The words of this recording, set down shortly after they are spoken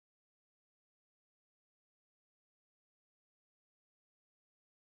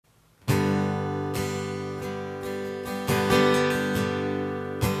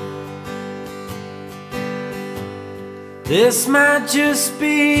This might just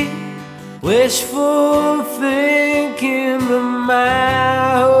be wishful thinking, but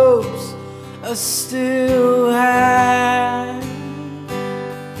my hopes are still high.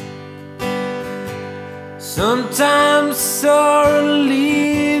 Sometimes sorrow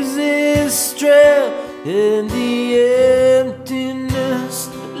leaves its trail in the emptiness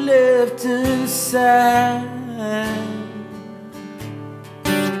left inside.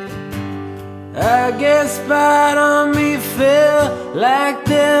 I guess part of me felt like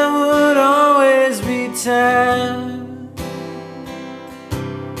there would always be time.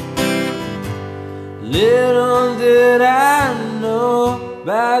 Little did I know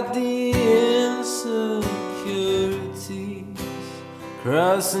about the insecurities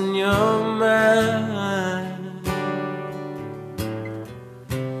crossing your mind.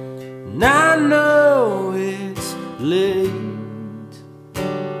 And I know it's late,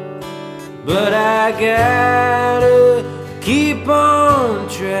 but I gotta keep on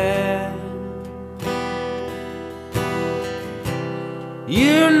track.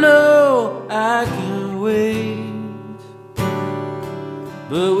 You know I can wait,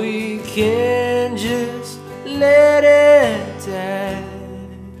 but we can't just let it die.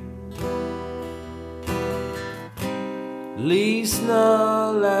 At least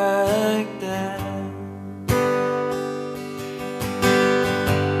not like that.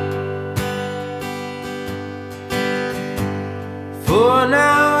 For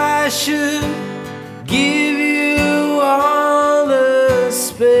now I should give you all the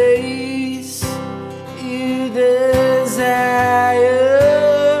space you desire.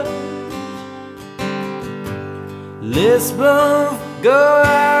 Let's both go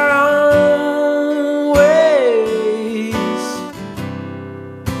our own ways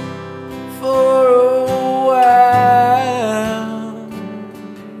for a while.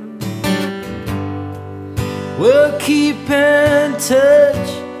 We'll keep in touch,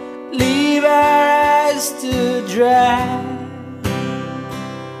 leave our eyes to dry.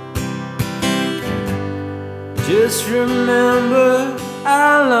 Just remember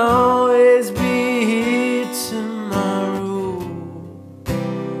I'll always be here tomorrow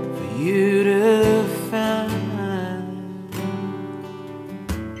for you to find.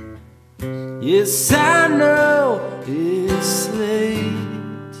 Yes, I know it's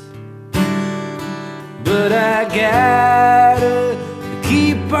late, but I gotta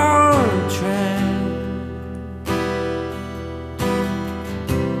keep on trying.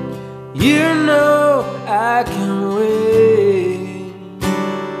 You know I can wait,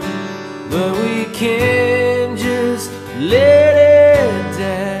 but we can't just let it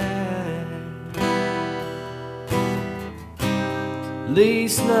die. At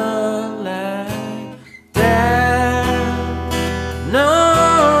least not like that. No,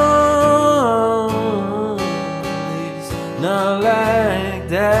 not like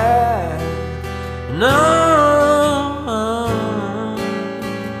that, no.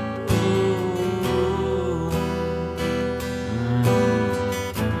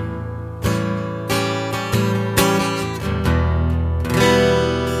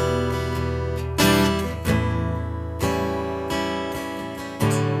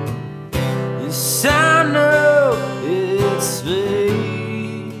 Yes, I know it's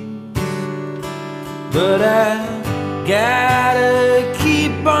late, but I gotta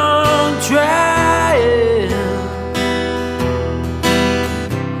keep on trying.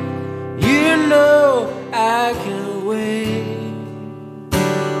 You know I can wait,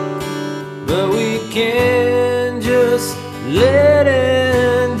 but we can't just let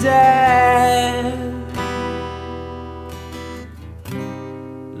it die.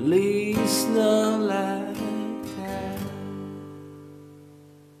 At least not like